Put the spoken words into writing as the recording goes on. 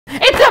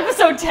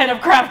episode 10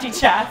 of Crafty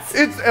Chats.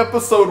 It's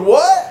episode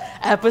what?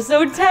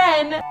 Episode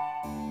 10.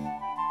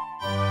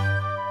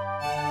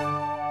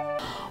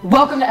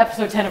 Welcome to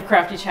episode 10 of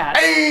Crafty Chats.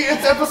 Hey,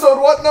 it's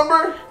episode what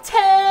number?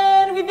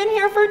 10. We've been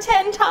here for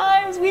 10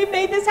 times. We've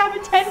made this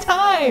happen 10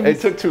 times. It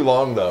took too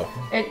long though.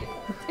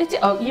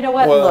 Oh, you know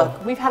what? Well,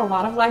 look, we've had a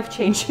lot of life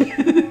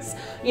changes.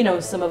 You know,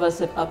 some of us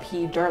have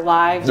upheaved our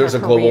lives. There's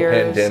our a global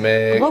careers.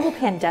 pandemic. Global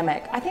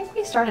pandemic. I think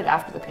we started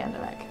after the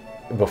pandemic.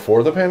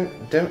 Before the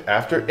pandemic?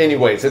 After?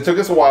 Anyways, it took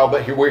us a while,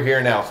 but we're here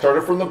now.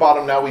 Started from the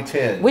bottom, now we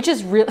 10. Which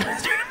is really...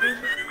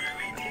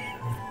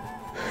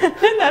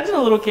 Imagine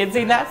a little kid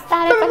saying that.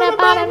 Started from the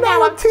bottom,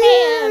 now I'm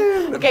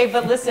 10. Okay,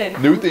 but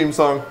listen. New theme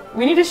song.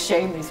 We need to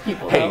shame these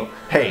people, though.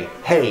 Hey,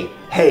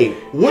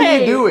 what are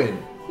you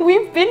doing?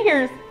 We've been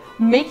here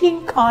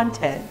making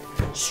content,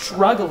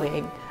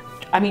 struggling.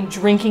 I mean,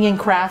 drinking and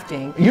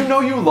crafting. You know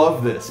you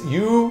love this.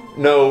 You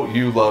know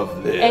you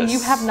love this. And you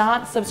have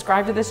not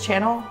subscribed to this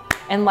channel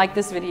and liked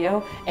this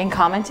video and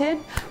commented.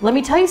 Let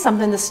me tell you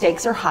something, the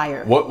stakes are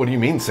higher. What do you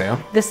mean,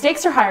 Sam? The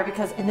stakes are higher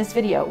because in this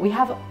video, we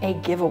have a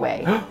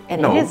giveaway.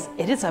 And No.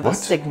 it is of a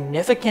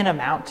significant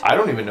amount. I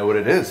don't even know what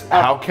it is.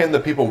 How can the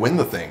people win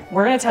the thing?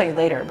 We're gonna tell you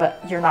later,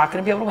 but you're not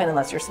gonna be able to win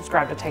unless you're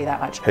subscribed, I'll tell you that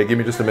much. Hey, give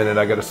me just a minute.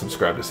 I gotta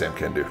subscribe to Sam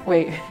Can Do.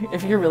 Wait,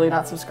 if you're really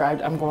not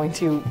subscribed, I'm going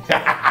to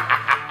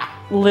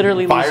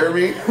literally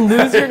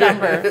lose your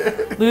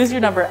number. Lose your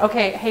number.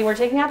 Okay, hey, we're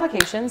taking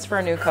applications for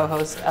a new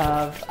co-host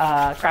of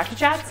Crafty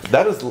Chats.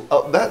 That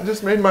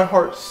just made my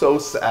heart so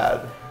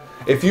sad.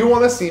 If you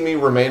want to see me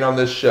remain on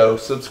this show,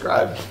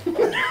 subscribe.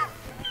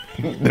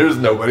 There's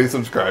nobody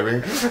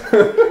subscribing.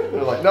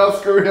 They're like, no,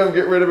 screw him,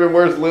 get rid of him.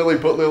 Where's Lily?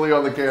 Put Lily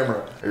on the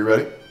camera. Are you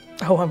ready?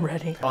 Oh, I'm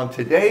ready. On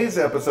today's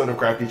episode of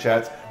Crafty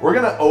Chats, we're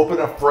gonna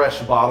open a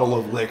fresh bottle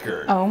of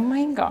liquor. Oh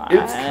my God.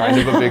 It's kind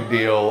of a big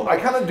deal. I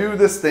kind of do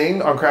this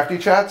thing on Crafty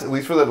Chats, at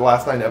least for the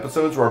last 9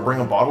 episodes, where I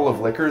bring a bottle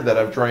of liquor that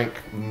I've drank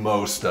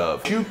most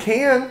of. You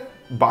can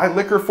buy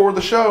liquor for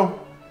the show.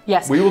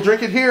 Yes. We will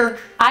drink it here.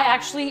 I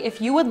actually, if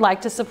you would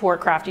like to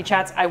support Crafty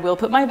Chats, I will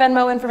put my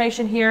Venmo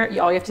information here.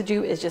 All you have to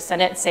do is just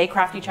send it, say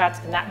Crafty Chats,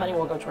 and that money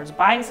will go towards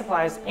buying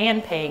supplies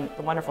and paying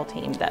the wonderful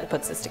team that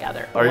puts this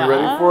together. Are you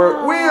ready for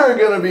it? We are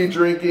gonna be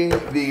drinking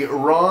the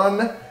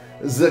Ron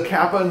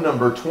Zacapa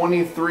number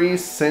 23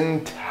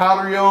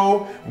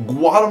 Centenario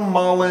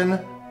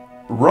Guatemalan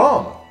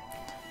rum.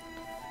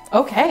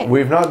 Okay.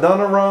 We've not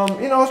done a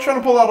rum. You know, I was trying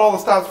to pull out all the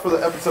stops for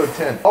the episode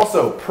 10.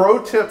 Also, pro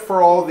tip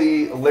for all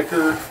the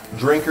liquor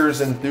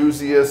drinkers,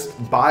 enthusiasts,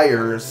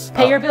 buyers.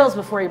 Pay your bills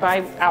before you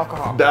buy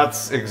alcohol.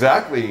 That's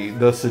exactly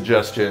the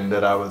suggestion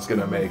that I was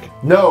gonna make.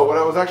 No, what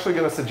I was actually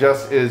gonna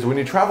suggest is when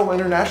you travel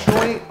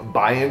internationally,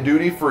 buy in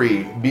duty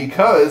free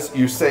because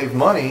you save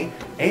money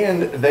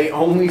and they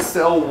only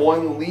sell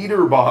 1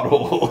 liter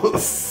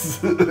bottles.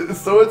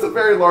 So it's a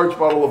very large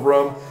bottle of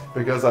rum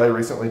because I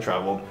recently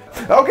traveled.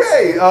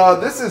 Okay,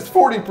 this is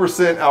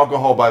 40%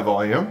 alcohol by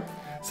volume.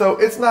 So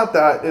it's not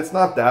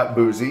that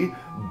boozy,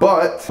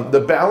 but the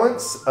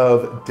balance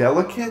of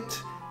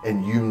delicate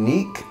and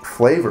unique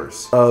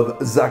flavors of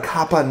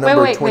Zacapa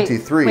number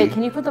 23. Wait,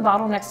 can you put the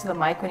bottle next to the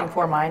mic when you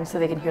pour mine so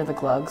they can hear the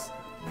glugs?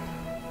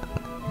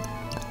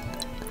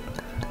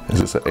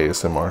 Is this an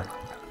ASMR?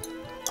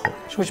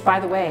 Which, by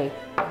the way,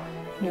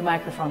 new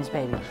microphones,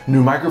 baby.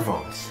 New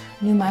microphones.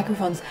 New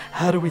microphones.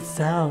 How do we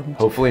sound?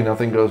 Hopefully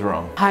nothing goes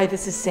wrong. Hi,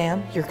 this is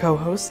Sam, your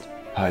co-host.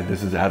 Hi,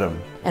 this is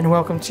Adam. And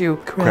welcome to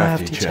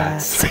Crafty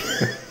Chats.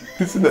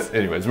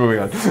 Anyways, moving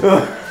on.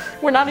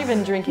 We're not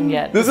even drinking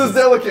yet. This is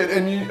delicate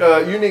and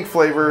unique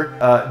flavor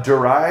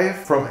derived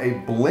from a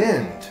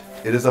blend.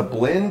 It is a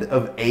blend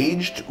of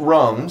aged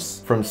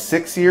rums from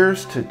 6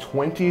 years to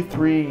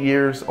 23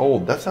 years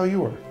old. That's how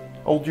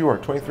old you are,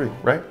 23,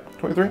 right?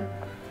 23?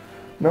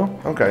 No?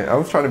 Okay, I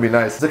was trying to be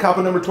nice.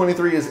 Zacapa number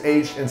 23 is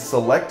aged in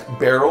select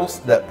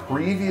barrels that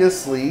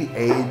previously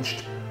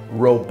aged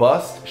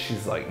robust.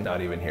 She's like,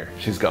 not even here.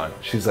 She's gone.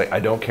 She's like, I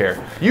don't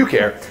care. You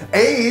care.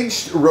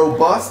 Aged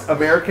robust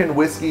American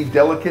whiskey,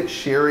 delicate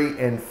sherry,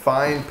 and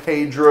fine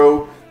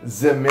Pedro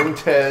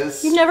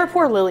Ximénez. You never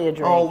pour Lily a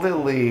drink. Oh,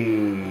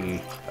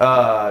 Lily.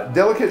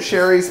 Delicate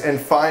sherries and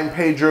fine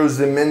Pedro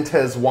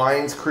Ximénez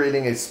wines,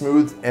 creating a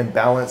smooth and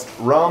balanced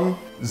rum.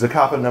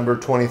 Zacapa number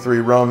 23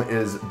 rum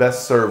is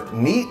best served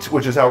neat,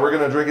 which is how we're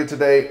gonna drink it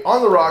today,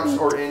 on the rocks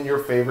or in your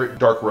favorite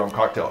dark rum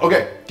cocktail.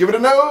 Okay, give it a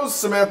nose,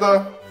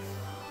 Samantha.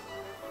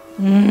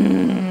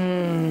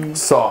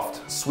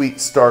 Soft, sweet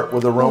start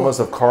with aromas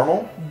of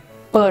caramel,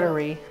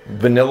 buttery,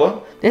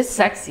 vanilla. It's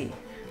sexy.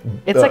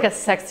 It's like a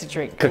sexy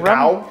drink.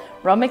 Cacao.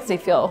 Rum makes me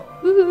feel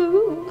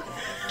ooh.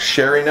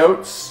 Sherry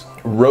notes,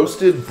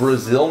 roasted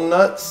Brazil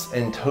nuts,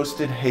 and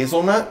toasted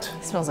hazelnut.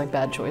 It smells like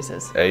bad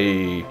choices.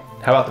 Hey,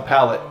 how about the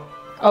palate?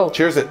 Oh.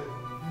 Cheers it.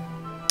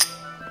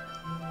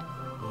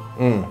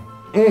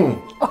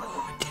 Oh,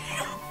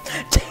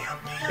 damn.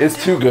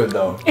 It's too good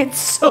though. It's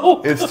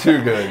so good. It's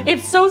too good.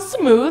 It's so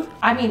smooth.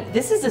 I mean,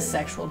 this is a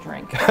sexual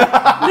drink.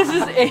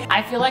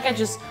 I feel like I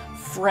just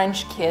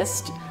French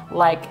kissed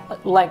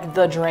like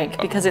the drink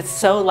because it's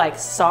so like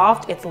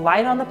soft, it's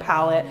light on the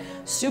palate,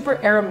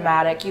 super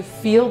aromatic. You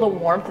feel the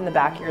warmth in the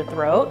back of your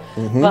throat,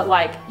 but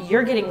like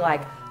you're getting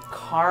like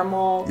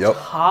caramel,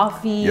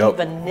 toffee,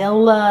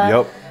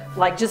 vanilla,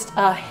 like just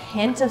a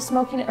hint of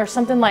smoking or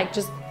something like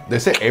just. They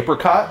say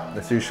apricot.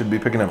 They say you should be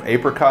picking up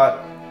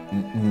apricot,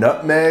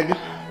 nutmeg,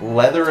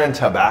 leather and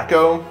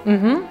tobacco.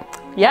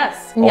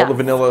 Yes. All the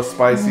vanilla,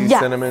 spicy,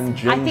 cinnamon,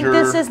 ginger. I think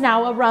this is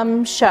now a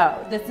rum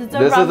show. This is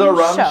a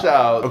rum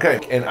show. Okay,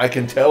 and I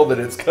can tell that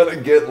it's gonna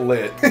get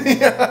lit.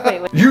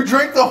 Wait. You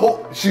drank the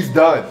whole. She's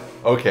done.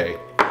 Okay.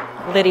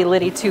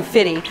 Litty too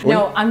fitty.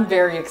 No, I'm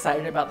very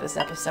excited about this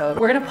episode.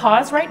 We're gonna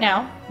pause right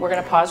now. And we're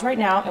gonna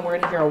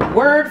hear a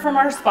word from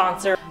our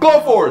sponsor,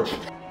 Glowforge.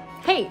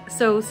 Hey,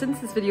 so since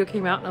this video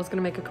came out and I was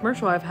gonna make a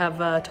commercial, I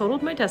have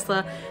totaled my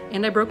Tesla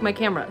and I broke my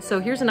camera.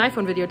 So here's an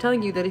iPhone video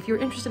telling you that if you're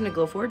interested in a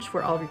Glowforge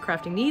for all of your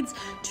crafting needs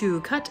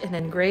to cut and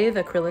engrave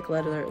acrylic,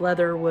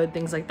 leather, wood,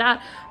 things like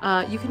that,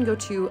 you can go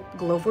to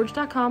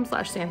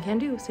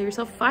glowforge.com/samcando. Save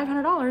yourself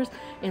 $500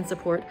 and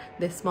support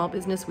this small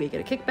business. We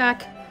get a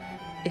kickback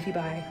if you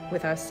buy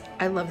with us.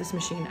 I love this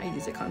machine. I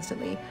use it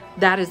constantly.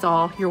 That is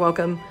all. You're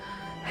welcome.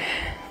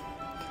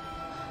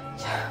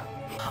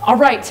 All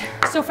right,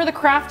 so for the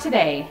craft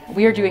today,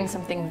 we are doing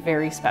something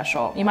very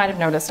special. You might have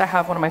noticed I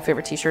have one of my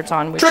favorite t-shirts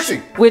on, which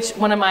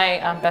one of my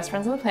best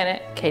friends on the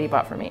planet, Katie,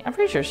 bought for me. I'm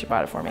pretty sure she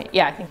bought it for me.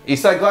 Yeah, I think.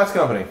 East Side Glass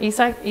Company. East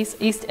End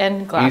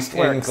Glass East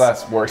End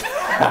Glass Works.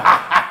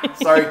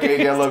 Sorry,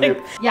 Katie, I love you.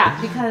 Yeah,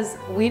 because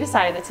we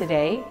decided that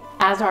today,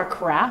 as our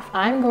craft,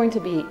 I'm going to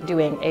be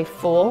doing a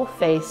full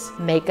face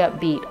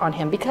makeup beat on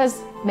him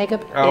because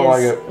makeup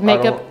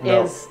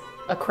is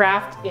a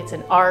craft, it's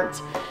an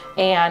art,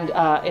 and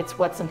it's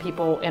what some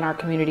people in our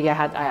community, I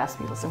asked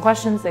people some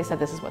questions, they said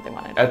this is what they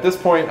wanted. At this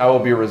point, I will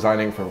be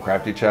resigning from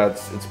Crafty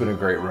Chats. It's been a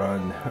great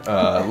run.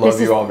 Love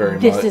you all very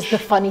much. This is the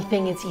funny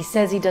thing is he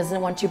says he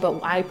doesn't want you,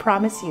 but I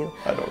promise you.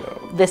 I don't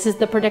know. This is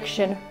the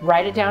prediction.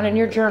 Write it down in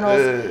your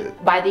journals.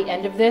 By the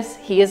end of this,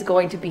 he is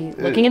going to be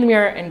looking in the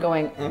mirror and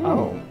going,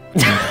 oh.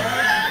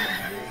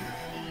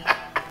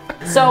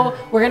 So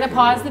we're gonna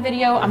pause the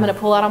video. I'm gonna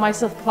pull out all my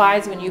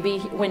supplies when you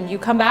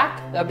come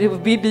back. Well,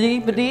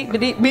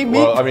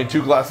 I mean,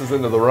 2 glasses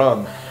into the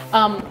rum.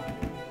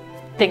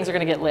 Things are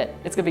gonna get lit.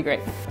 It's gonna be great.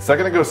 A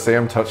second ago,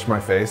 Sam touched my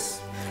face,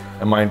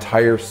 and my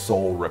entire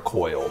soul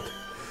recoiled.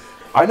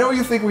 I know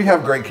you think we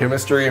have great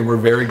chemistry and we're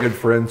very good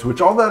friends, which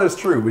all that is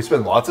true. We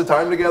spend lots of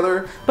time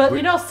together. But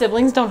you know,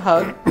 siblings don't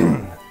hug.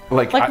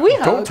 like we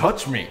hug. Don't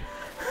touch me.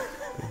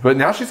 But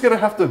now she's gonna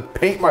have to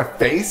paint my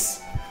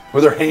face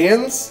with her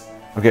hands.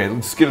 Okay,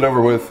 let's get it over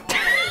with.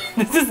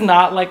 This is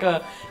not like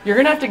you're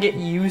gonna have to get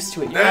used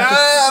to it.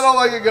 I don't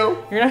like it,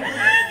 go.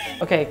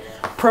 Okay,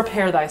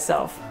 prepare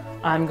thyself.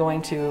 I'm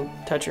going to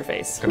touch your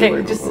face.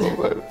 Okay, just. See,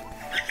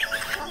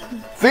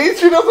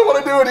 she doesn't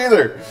want to do it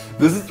either.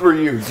 This is for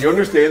you. Do you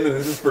understand that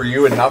this is for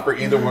you and not for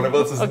either one of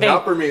us? This is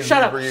not for me.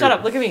 Shut up, shut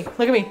up. Look at me,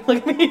 look at me,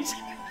 look at me.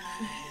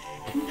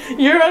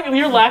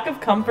 Your lack of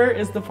comfort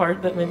is the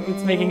part that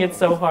is making it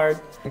so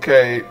hard.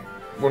 Okay.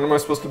 What am I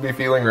supposed to be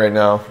feeling right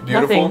now?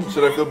 Beautiful? Nothing.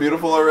 Should I feel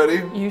beautiful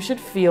already? You should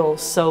feel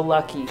so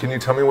lucky. Can you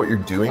tell me what you're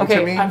doing to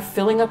me? Okay, I'm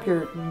filling up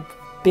your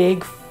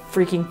big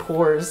freaking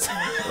pores.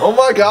 Oh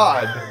my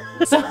god.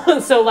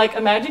 So like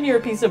imagine you're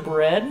a piece of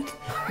bread.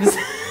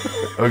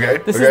 Okay.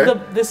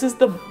 This is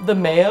the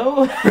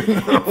mayo.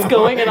 It's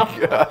going in all.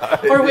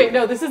 Or wait,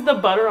 no, this is the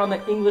butter on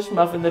the English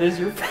muffin that is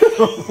your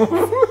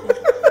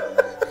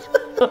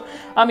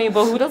I mean,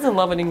 but who doesn't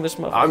love an English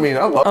muffin? I mean,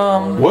 I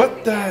love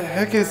what the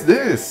heck is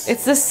this?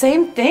 It's the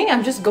same thing.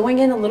 I'm just going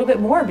in a little bit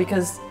more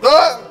because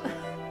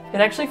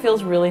it actually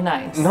feels really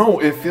nice.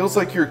 No, it feels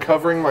like you're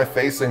covering my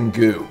face in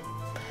goo.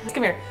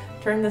 Come here.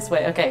 Turn this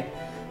way. Okay.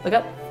 Look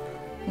up.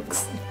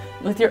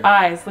 With your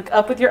eyes. Look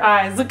up with your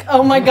eyes. Look.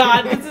 Oh my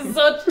god. This is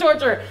such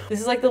torture.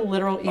 This is like the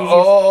literal easiest.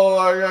 Oh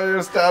my god,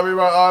 you're stabbing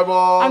my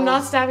eyeball. I'm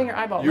not stabbing your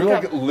eyeball. You're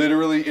like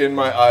literally in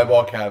my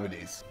eyeball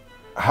cavities.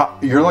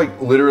 You're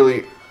like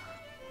literally.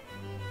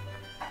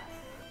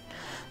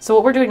 So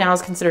what we're doing now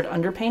is considered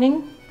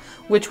underpainting,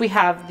 which we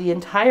have the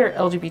entire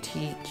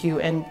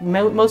LGBTQ and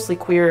mostly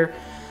queer,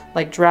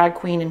 like drag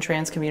queen and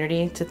trans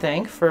community to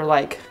thank for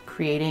like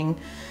creating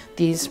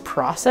these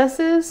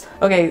processes.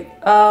 Okay,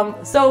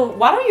 so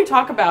why don't you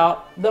talk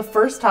about the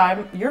first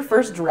time, your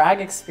first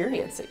drag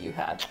experience that you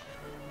had?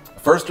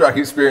 First drag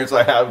experience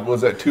I had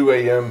was at 2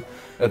 a.m.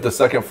 at the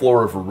second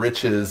floor of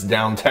Rich's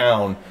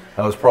downtown.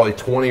 I was probably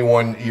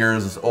 21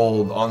 years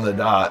old on the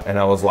dot, and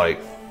I was like,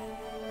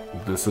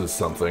 this is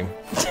something.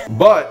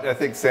 But I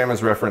think Sam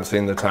is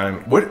referencing the time.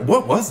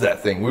 What was that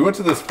thing? We went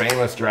to this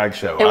famous drag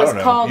show. I don't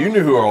know. You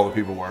knew who all the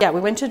people were. Yeah, we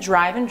went to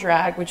Drive and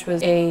Drag, which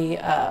was a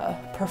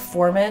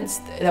performance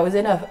that was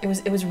in a.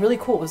 It was really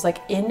cool. It was like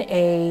in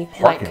a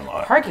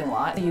parking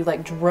lot. You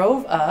like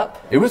drove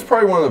up. It was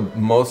probably one of the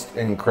most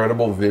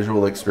incredible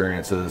visual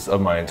experiences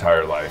of my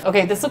entire life.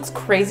 Okay, this looks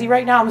crazy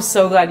right now. I'm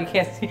so glad you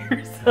can't see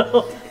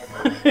yourself.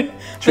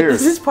 Cheers.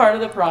 This is part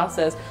of the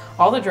process.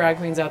 All the drag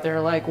queens out there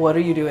are like, what are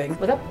you doing?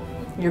 Look up.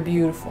 You're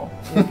beautiful.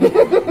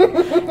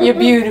 You're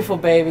beautiful,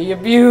 baby. You're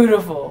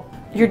beautiful.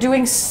 You're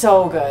doing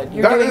so good.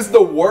 That is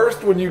the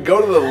worst when you go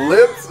to the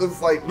lips.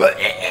 It's like...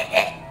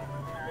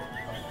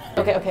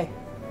 Okay.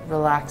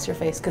 Relax your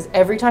face, because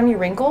every time you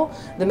wrinkle,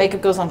 the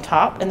makeup goes on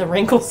top and the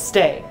wrinkles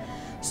stay.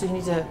 So you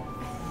need to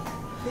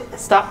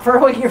stop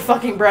furrowing your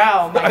fucking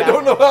brow. I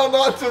don't know how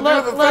not to do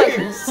the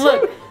things.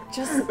 Look,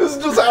 this is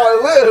just how I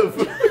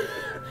live.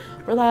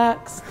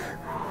 Relax.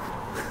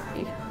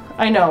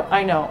 I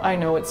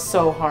know. It's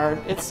so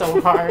hard. It's so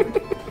hard.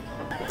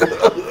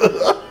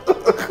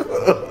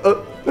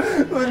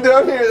 Look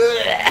down here.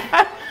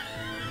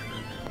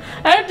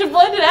 I have to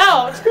blend it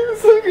out.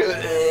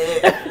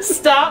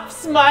 Stop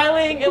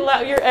smiling and allow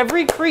your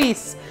every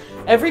crease.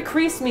 Every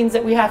crease means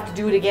that we have to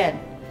do it again.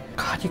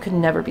 God, you could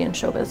never be in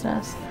show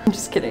business. I'm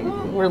just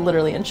kidding. We're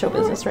literally in show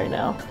business right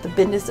now. The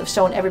business of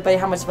showing everybody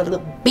how much of a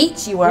little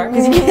beach you are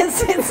because you can't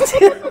sit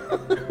still.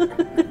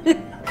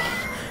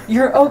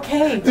 You're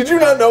okay. Did you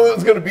not know it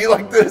was going to be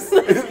like this?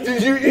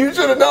 You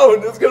should have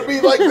known it was going to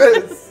be like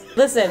this.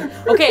 Listen,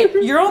 okay,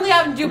 you're only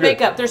having to do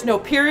makeup. There's no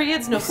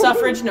periods, no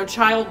suffrage, no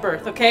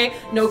childbirth, okay?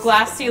 No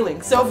glass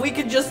ceiling. So if we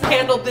could just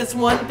handle this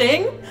one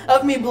thing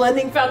of me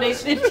blending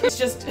foundation, it's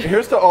just...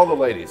 Here's to all the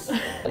ladies.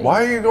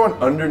 Why are you going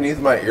underneath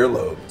my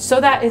earlobe? So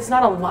that it's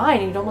not a line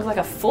and you don't look like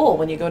a fool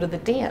when you go to the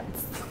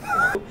dance.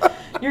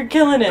 You're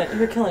killing it.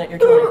 You're killing it. You're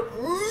killing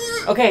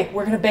it. Okay,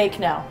 we're going to bake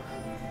now.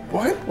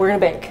 What? We're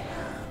going to bake.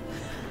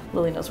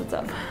 Lily knows what's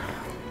up.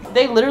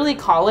 They literally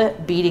call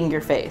it beating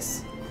your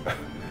face.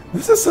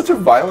 This is such a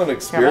violent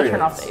experience. Here, I'm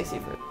gonna turn off the AC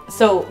for.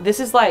 So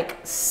this is like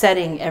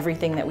setting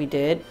everything that we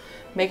did,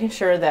 making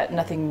sure that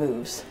nothing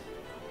moves.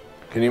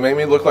 Can you make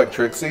me look like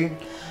Trixie?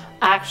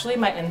 Actually,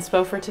 my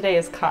inspo for today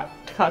is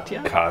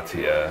Katya.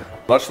 Katya.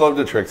 Much love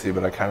to Trixie,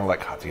 but I kind of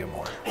like Katya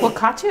more. Well,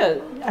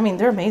 Katya, I mean,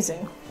 they're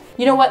amazing.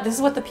 You know what? This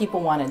is what the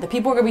people wanted. The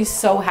people are gonna be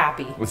so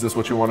happy. Was this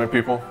what you wanted,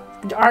 people?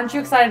 Aren't you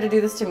excited to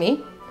do this to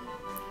me?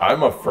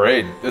 I'm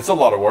afraid. It's a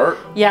lot of work.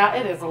 Yeah,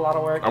 it is a lot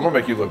of work. I'm gonna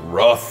make you look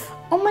rough.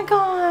 Oh my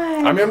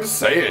god. I mean, I'm just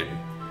saying.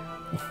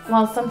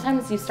 Well,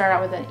 sometimes you start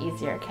out with an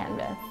easier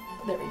canvas.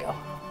 There we go.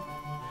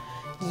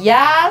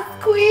 Yes,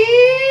 queen!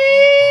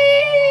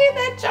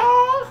 That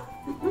jaw!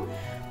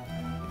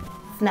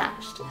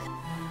 Snatched.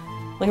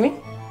 Look at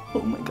me.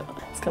 Oh my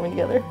god, it's coming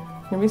together.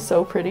 It's gonna be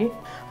so pretty,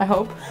 I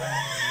hope.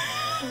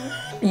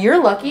 You're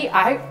lucky,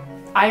 I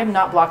am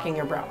not blocking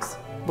your brows.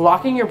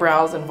 Blocking your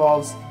brows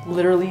involves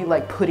literally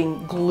like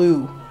putting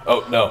glue.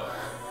 Oh, no.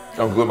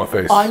 Don't glue my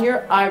face. On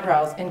your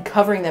eyebrows and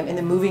covering them and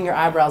then moving your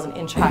eyebrows an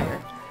inch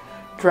higher.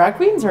 Drag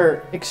queens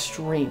are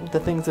extreme, the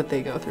things that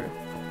they go through.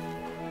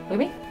 Look at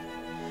me.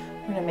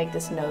 I'm gonna make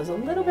this nose a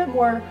little bit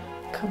more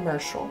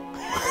commercial.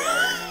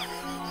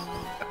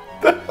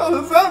 What the hell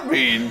does that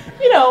mean?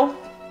 You know,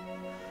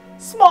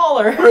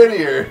 smaller.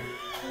 Prettier.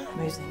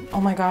 Amazing. Oh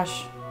my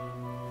gosh.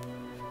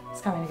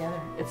 It's coming together.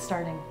 It's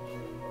starting.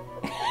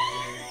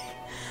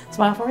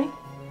 Smile for me.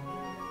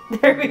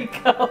 There we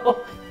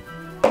go.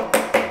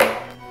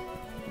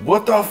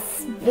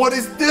 What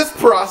is this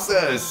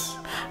process?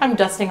 I'm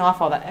dusting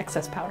off all that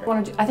excess powder.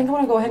 I think I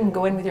want to go ahead and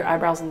go in with your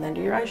eyebrows and then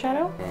do your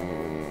eyeshadow.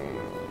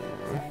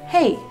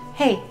 Hey,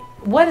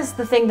 what is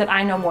the thing that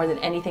I know more than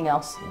anything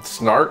else?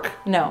 Snark?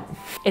 No,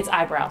 it's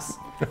eyebrows.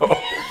 Oh.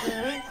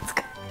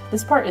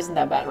 This part isn't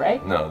that bad,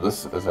 right? No,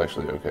 this is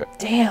actually okay.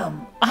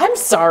 Damn, I'm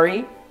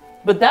sorry,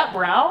 but that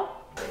brow,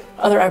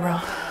 other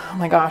eyebrow. Oh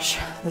my gosh,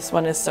 this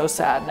one is so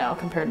sad now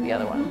compared to the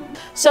other one.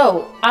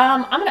 So,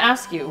 I'm gonna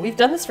ask you, we've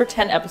done this for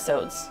 10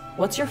 episodes.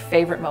 What's your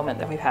favorite moment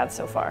that we've had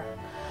so far?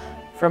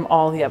 From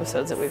all the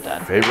episodes that we've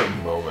done. Favorite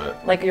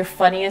moment? Like your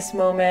funniest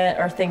moment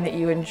or thing that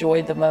you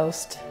enjoyed the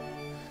most?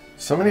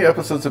 So many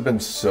episodes have been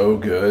so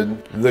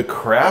good. The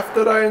craft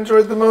that I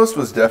enjoyed the most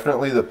was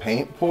definitely the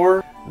paint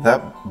pour.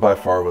 That by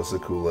far was the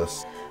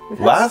coolest.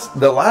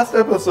 The last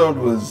episode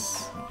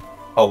was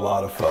a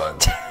lot of fun.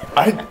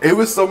 It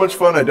was so much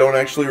fun, I don't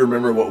actually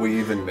remember what we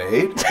even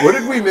made. What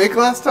did we make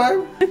last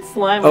time?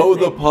 Slime. Oh,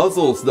 the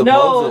puzzles. The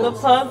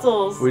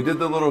puzzles. We did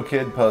the little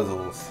kid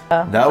puzzles.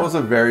 That was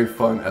a very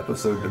fun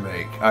episode to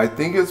make. I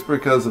think it's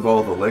because of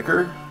all the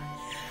liquor.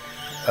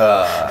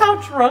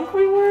 How drunk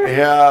we were.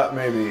 Yeah,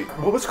 maybe.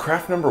 What was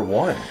craft number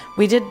 1?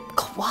 We did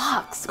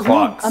clocks.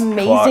 Clocks.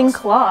 Amazing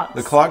clocks.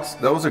 The clocks,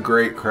 that was a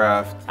great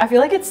craft. I feel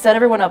like it set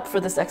everyone up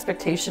for this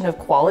expectation of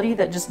quality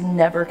that just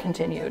never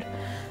continued.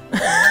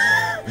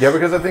 Yeah,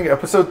 because I think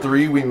episode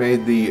 3 we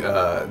made the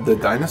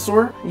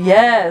dinosaur.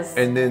 Yes.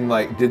 And then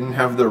like didn't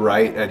have the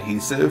right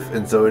adhesive,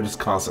 and so it just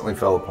constantly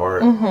fell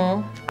apart.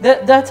 Mm-hmm.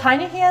 The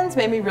tiny hands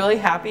made me really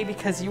happy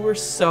because you were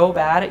so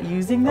bad at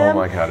using them. Oh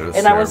my god, it was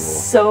and terrible. I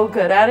was so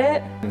good at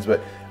it.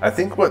 But I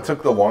think what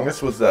took the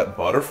longest was that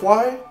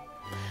butterfly.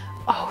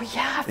 Oh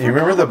yeah. You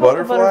remember the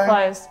butterfly?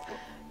 Butterflies.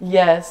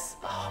 Yes.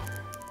 Oh.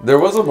 There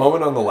was a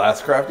moment on the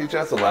last Crafty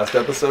Chats, the last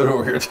episode,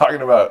 where we were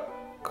talking about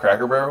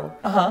Cracker Barrel.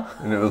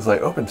 And it was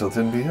like, open till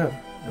 10 p.m.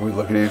 And we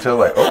look at each other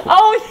like, oh.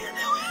 Oh,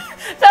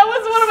 that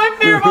was one of my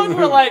favorite moments.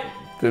 We're like,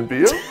 10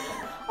 p.m.?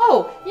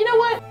 Oh, you know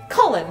what?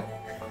 Cullen.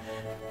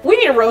 We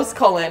need to roast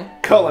Cullen.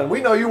 Cullen, we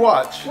know you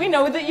watch. We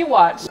know that you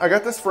watch. I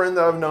got this friend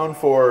that I've known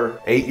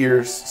for 8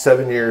 years,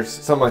 7 years,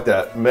 something like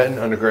that. Met in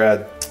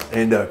undergrad,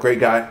 and great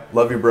guy.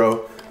 Love you,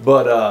 bro.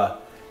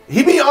 But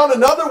he be on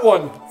another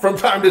one from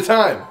time to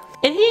time.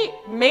 And he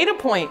made a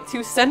point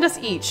to send us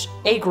each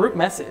a group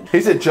message.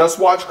 He said, just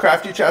watch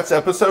Crafty Chats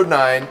episode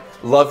 9.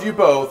 Love you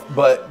both,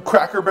 but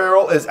Cracker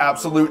Barrel is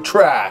absolute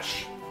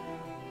trash.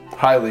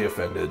 Highly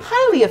offended.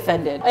 Highly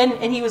offended.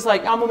 And he was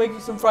like, I'm gonna make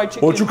you some fried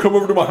chicken. Why don't you come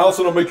over to my house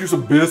and I'll make you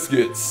some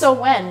biscuits? So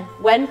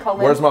when,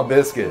 Cullen? Where's my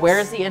biscuits?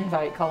 Where's the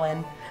invite,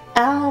 Cullen?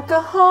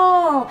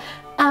 Alcohol,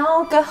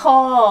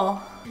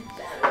 alcohol.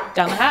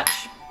 Down the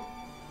hatch.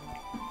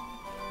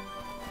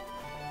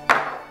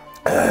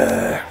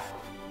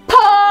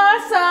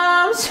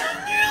 Possums.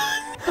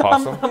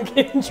 Possum? I'm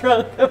getting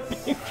drunk.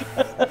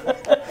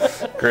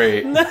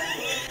 Great.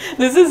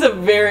 This is a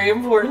very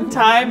important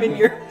time in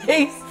your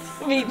case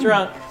to be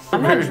drunk.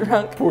 I'm not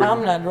drunk. Important.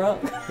 I'm not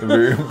drunk.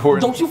 Very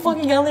important. Don't you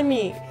fucking yell at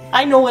me.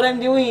 I know what I'm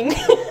doing.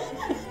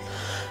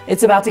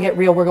 It's about to get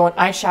real. We're going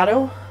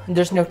eyeshadow.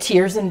 There's no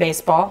tears in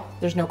baseball.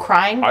 There's no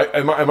crying.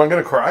 Am I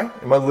gonna cry?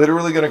 Am I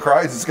literally gonna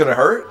cry? Is this gonna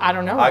hurt? I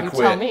don't know. I You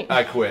quit. tell me.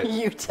 I quit.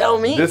 You tell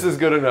me. This is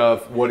good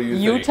enough. What do you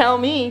think? You tell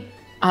me.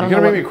 I don't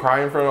You're know. gonna make me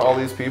cry in front of all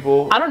these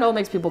people? I don't know what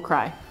makes people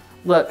cry.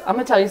 Look, I'm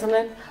gonna tell you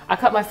something. I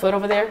cut my foot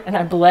over there and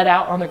I bled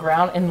out on the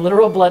ground and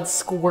literal blood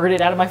squirted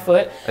out of my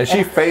foot. And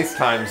she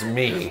FaceTimes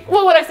me.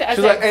 Well, what I said?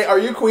 She's like, hey, are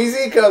you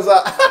queasy? Because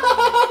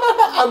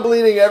I'm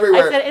bleeding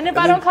everywhere. I said, and if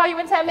I don't call you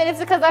in 10 minutes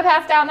because I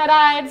passed out and I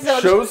died. So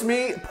shows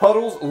me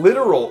puddles,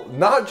 literal,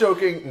 not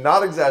joking,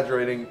 not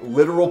exaggerating,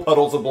 literal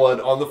puddles of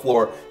blood on the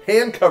floor,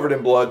 hand covered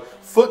in blood,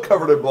 foot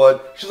covered in blood.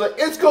 She's like,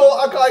 it's cool,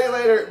 I'll call you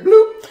later.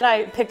 Bloop. And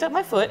I picked up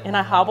my foot and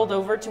I hobbled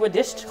over to a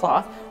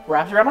dishcloth,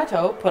 wrapped around my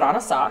toe, put on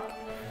a sock,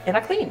 and I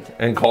cleaned.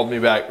 And called me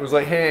back. It was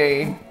like,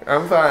 hey,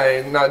 I'm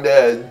fine, not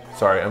dead.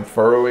 Sorry, I'm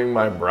furrowing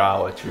my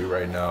brow at you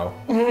right now.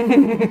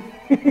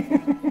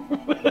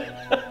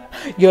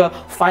 Your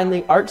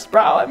finely arched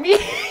brow at me.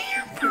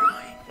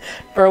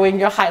 Furrowing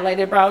your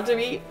highlighted brow to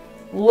me.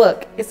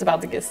 Look, it's about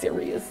to get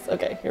serious.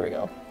 Okay, here we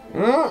go.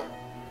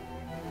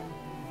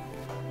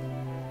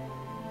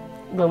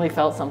 Lily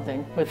felt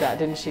something with that,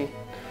 didn't she?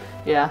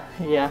 Yeah,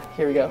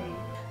 here we go.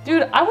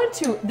 Dude, I went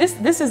to, this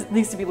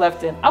needs to be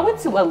left in. I went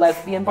to a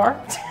lesbian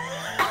bar.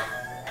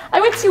 I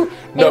went to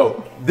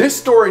No, this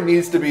story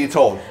needs to be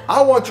told.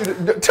 I want you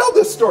to tell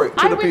this story to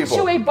the people. I went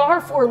to a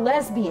bar for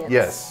lesbians.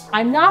 Yes.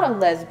 I'm not a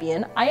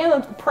lesbian. I am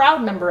a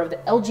proud member of the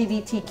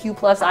LGBTQ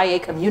plus IA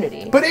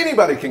community. But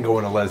anybody can go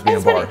in a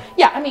lesbian bar.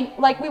 Yeah, I mean,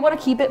 like, we want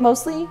to keep it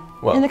mostly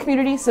in the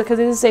community, so because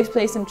it is a safe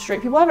place and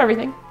straight people have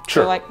everything.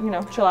 Sure. So, like, you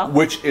know, chill out.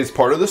 Which is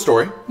part of the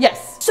story.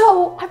 Yes.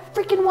 So I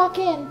freaking walk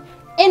in,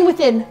 and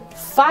within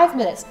 5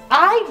 minutes,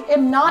 I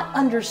am not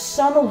under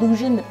some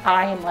illusion that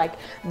I am like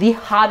the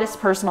hottest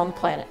person on the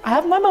planet. I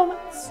have my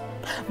moments,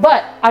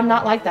 but I'm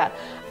not like that.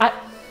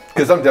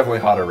 Because I'm definitely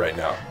hotter right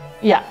now.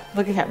 Yeah,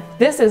 look at him.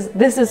 This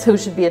is who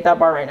should be at that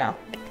bar right now.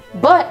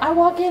 But I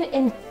walk in,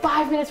 and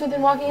 5 minutes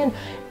within walking in,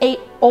 a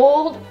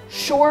old,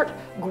 short,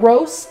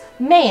 gross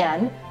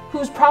man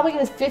who's probably in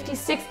his 50s,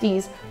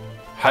 60s,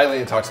 highly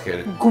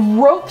intoxicated,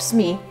 gropes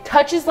me,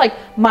 touches like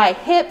my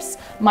hips,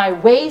 my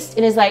waist,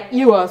 and is like,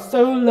 you are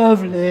so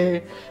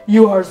lovely.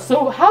 You are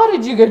so, how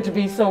did you get to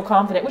be so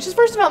confident? Which is,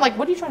 first of all, like,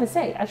 what are you trying to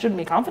say? I shouldn't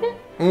be confident?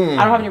 I don't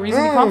have any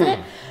reason to be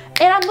confident.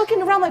 And I'm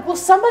looking around like, will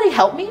somebody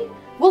help me?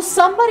 Will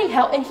somebody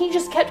help? And he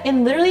just kept,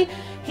 and literally,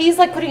 he's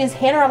like putting his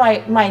hand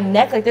around my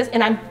neck like this,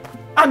 and I'm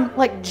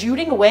like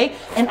juding away,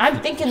 and I'm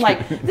thinking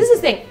like, this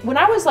is the thing, when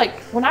I was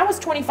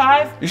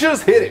 25, you should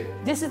just hit him.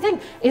 This is the thing,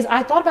 is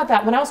I thought about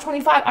that. When I was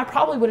 25, I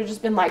probably would have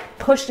just been like,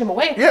 pushed him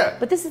away. Yeah.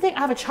 But this is the thing, I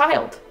have a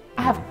child.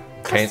 I have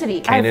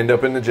custody. Can't end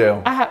up in the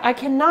jail. I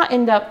cannot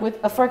end up with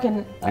a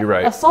freaking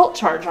right. assault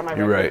charge on my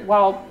record. You're right.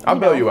 Well, I'll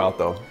bail you out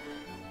though.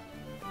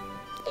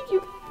 Thank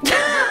you.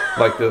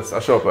 Like this,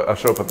 I'll show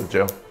up at the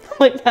jail.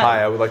 Like that.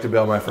 Hi, I would like to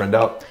bail my friend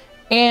out.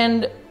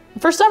 And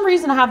for some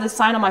reason, I have this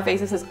sign on my face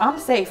that says, I'm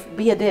safe,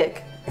 be a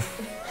dick.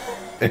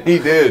 And he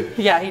did.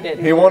 Yeah, he did.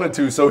 He wanted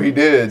to, so he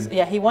did.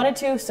 Yeah, he wanted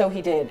to, so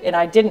he did. And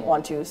I didn't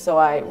want to, so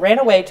I ran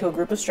away to a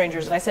group of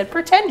strangers and I said,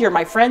 pretend you're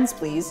my friends,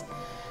 please.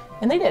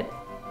 And they did.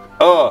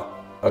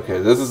 Okay,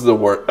 this is the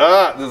worst.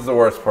 This is the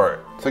worst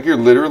part. It's like you're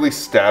literally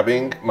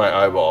stabbing my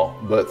eyeball,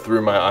 but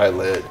through my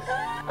eyelid.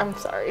 I'm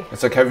sorry.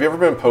 It's like, have you ever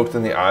been poked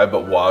in the eye,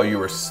 but while you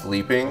were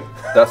sleeping?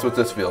 That's what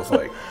this feels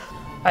like.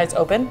 Eyes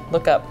open,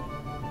 look up.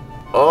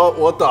 Oh,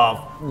 what the?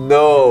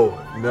 No.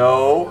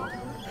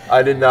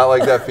 I did not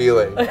like that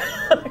feeling.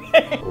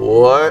 Okay.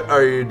 What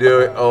are you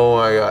doing? Oh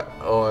my god,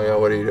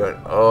 what are you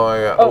doing? Oh my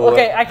god. Oh,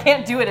 okay, I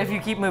can't do it if you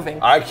keep moving.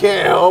 I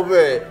can't help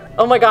it.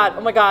 Oh my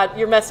god,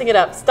 you're messing it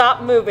up.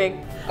 Stop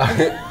moving.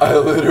 I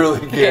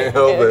literally can't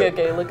help it.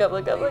 Okay, look up.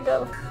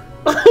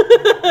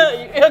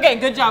 Okay,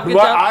 good job. My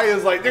eye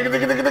is like trying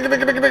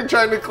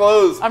to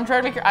close. I'm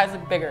trying to make your eyes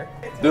look bigger.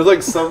 There's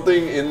like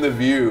something in the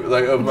view,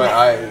 like of my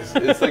eyes.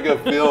 It's like a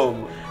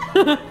film.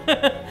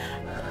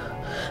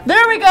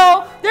 There we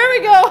go.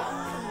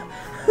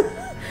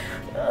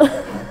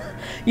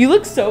 You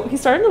look so,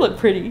 he's starting to look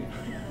pretty.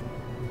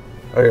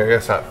 Okay, I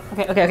gotta stop.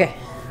 Okay.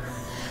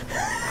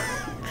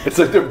 It's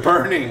like they're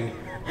burning.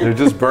 They're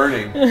just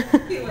burning.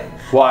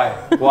 Why?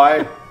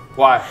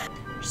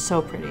 You're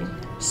so pretty.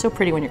 So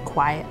pretty when you're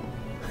quiet.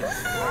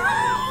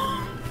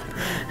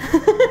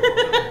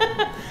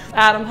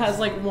 Adam has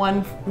like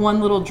one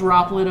little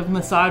droplet of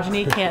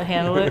misogyny, can't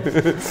handle it.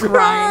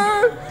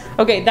 Crying.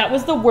 Okay, that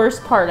was the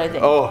worst part, I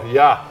think. Oh,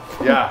 yeah.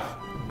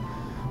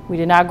 We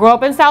did not grow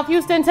up in South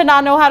Houston to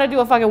not know how to do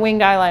a fucking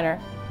winged eyeliner.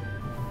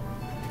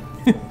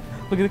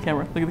 Look at the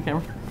camera.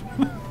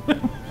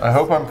 I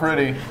hope I'm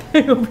pretty.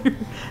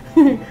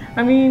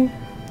 I mean,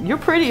 you're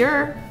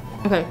prettier.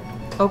 Okay,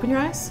 open your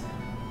eyes.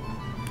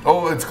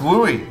 Oh, it's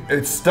gluey.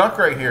 It's stuck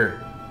right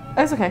here.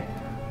 That's okay.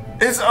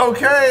 It's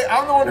okay.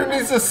 I'm the one who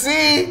needs to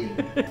see.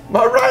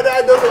 My right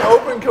eye doesn't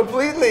open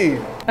completely.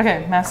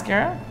 Okay,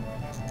 mascara.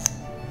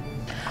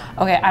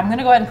 Okay, I'm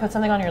gonna go ahead and put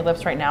something on your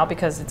lips right now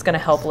because it's gonna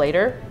help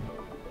later.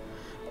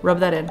 Rub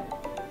that in.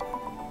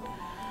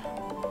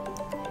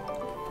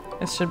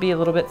 It should be a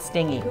little bit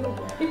stingy.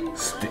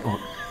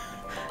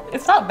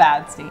 It's not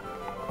bad, Steve.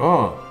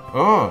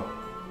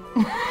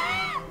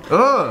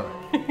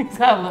 He's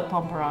got a lip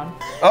pumper on.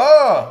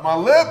 My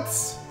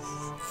lips.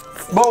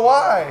 But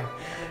why?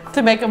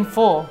 To make them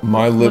full.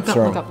 My lips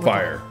are on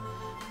fire.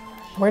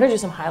 We're gonna do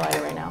some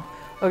highlighter right now.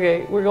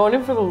 Okay, we're going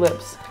in for the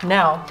lips.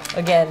 Now,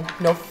 again,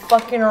 no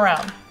fucking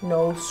around.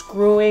 No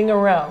screwing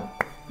around.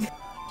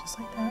 Just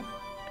like that.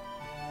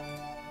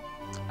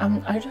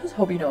 I just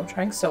hope you know I'm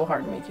trying so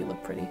hard to make you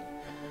look pretty.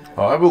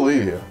 Oh, I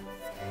believe you.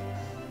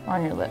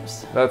 On your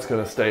lips. That's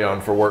gonna stay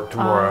on for work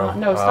tomorrow.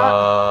 No,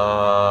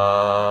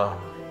 stop.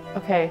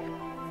 Okay,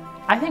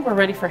 I think we're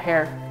ready for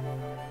hair.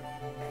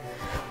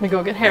 Let me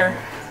go get hair.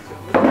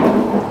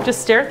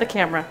 Just stare at the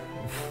camera.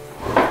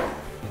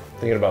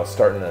 Thinking about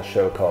starting a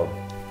show called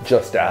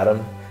Just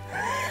Adam.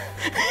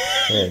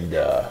 And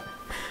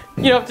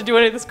you don't have to do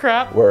any of this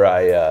crap? where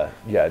I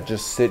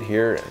just sit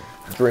here and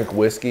drink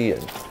whiskey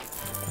and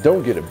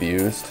don't get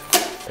abused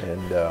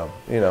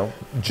and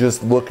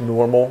just look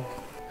normal.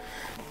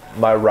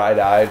 My right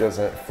eye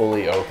doesn't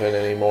fully open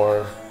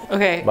anymore.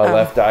 Okay. My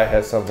left eye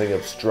has something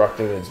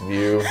obstructing its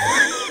view.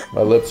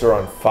 My lips are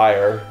on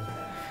fire.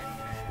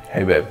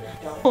 Hey, babe.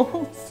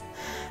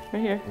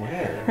 Right here.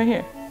 Where? Right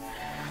here.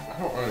 I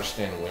don't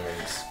understand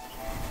women's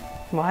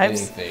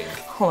Wives? anything.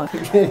 Hold on.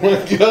 Oh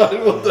my God,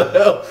 what the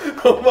hell?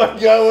 Oh my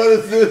God, what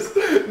is this?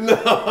 No,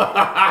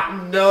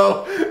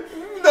 no.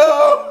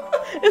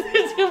 Is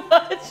it too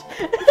much?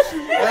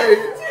 Hey,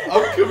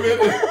 I'm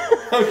committed.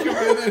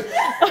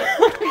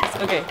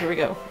 Okay, here we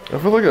go. I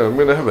feel like I'm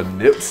gonna have a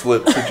nip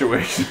slip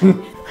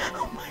situation.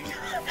 Oh my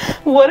God.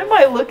 What am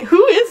I looking?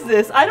 Who is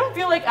this? I don't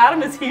feel like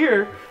Adam is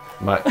here.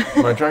 My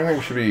drag name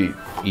should be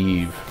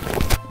Eve.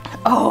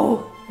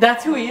 Oh,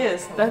 that's who he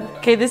is.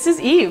 Okay, this is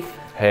Eve.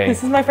 Hey.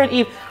 This is my friend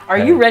Eve. Are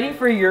you ready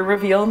for your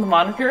reveal in the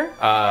moniker?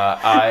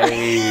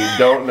 I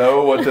don't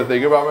know what to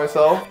think about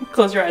myself.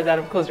 Close your eyes,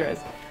 Adam. Close your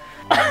eyes.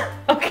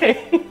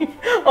 Okay.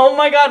 Oh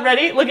my God,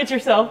 ready? Look at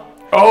yourself.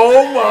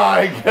 Oh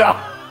my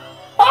God.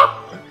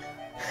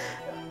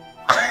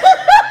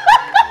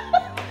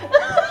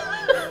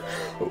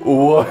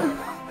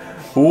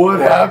 What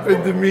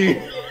happened to me?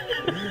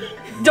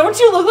 Don't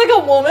you look like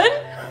a woman?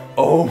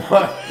 Oh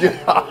my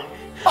God.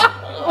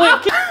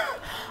 Wait,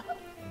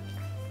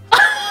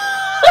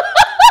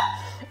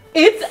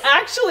 it's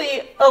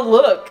actually a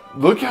look.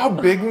 Look how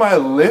big my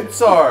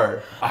lips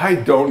are. I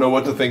don't know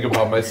what to think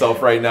about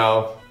myself right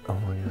now. Oh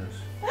my gosh.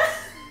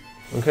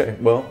 Okay,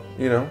 well,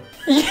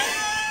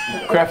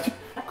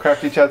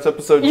 Crafty Chats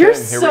episode 10. You're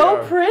Here so we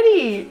are.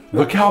 pretty.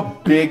 Look how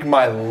big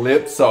my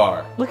lips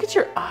are. Look at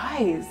your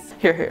eyes.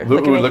 Here. Look,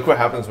 Look at me. look what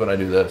happens when I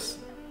do this.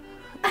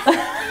 Look at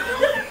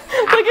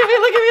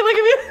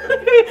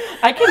me.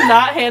 I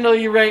cannot handle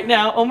you right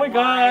now. Oh my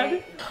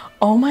God.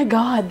 Oh my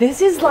God.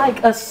 This is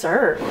like a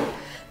serve.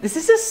 This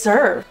is a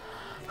serve.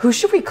 Who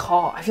should we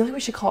call? I feel like we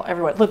should call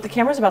everyone. Look, the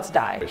camera's about to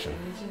die.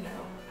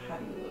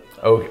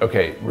 Oh,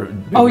 okay.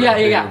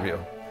 Yeah.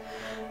 Reveal.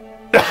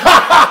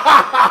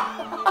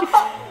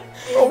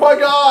 Oh my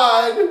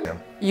God.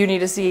 You need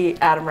to see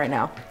Adam right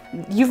now.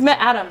 You've met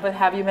Adam, but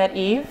have you met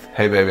Eve?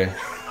 Hey, baby.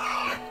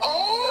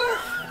 Oh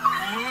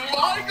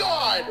my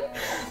God.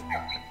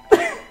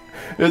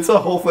 It's a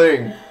whole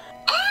thing.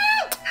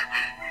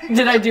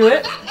 Did I do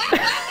it?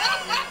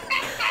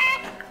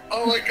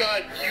 Oh my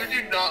God, you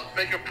do not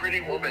make a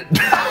pretty woman.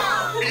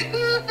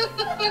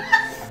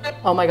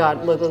 Oh my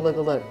God, look.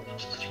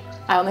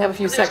 I only have a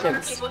few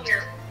seconds.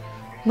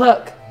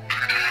 Look.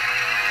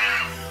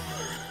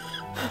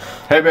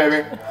 Hey,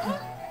 baby.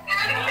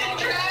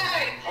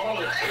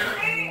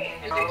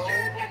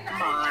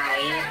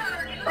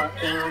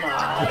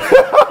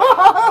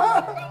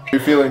 You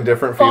feeling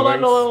different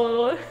feelings?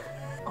 Hold on.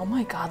 Oh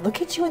my God,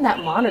 look at you in that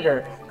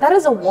monitor. That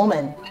is a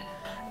woman.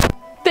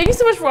 thank you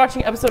so much for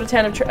watching episode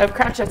 10 of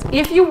Craft Chats.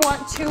 If you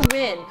want to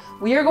win,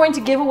 we are going to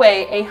give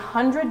away a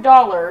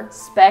 $100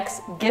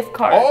 Specs gift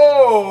card.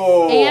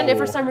 Oh! And if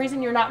for some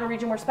reason you're not in a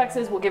region where Specs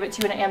is, we'll give it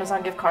to you in an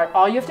Amazon gift card.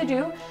 All you have to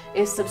do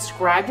is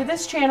subscribe to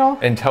this channel.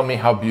 And tell me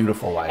how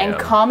beautiful I am. And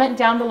comment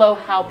down below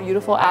how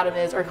beautiful Adam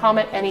is, or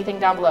comment anything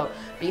down below.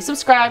 Be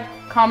subscribed,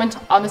 comment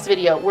on this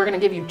video. We're going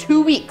to give you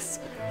 2 weeks.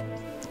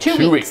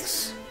 2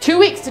 weeks. 2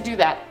 weeks to do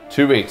that.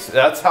 2 weeks.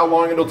 That's how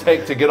long it'll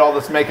take to get all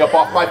this makeup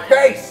off my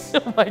face.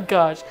 Oh my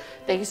gosh.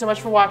 Thank you so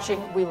much for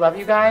watching. We love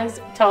you guys.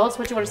 Tell us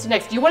what you want to see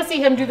next. Do you want to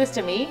see him do this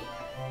to me?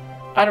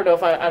 I don't know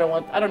if I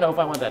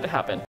want that to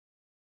happen.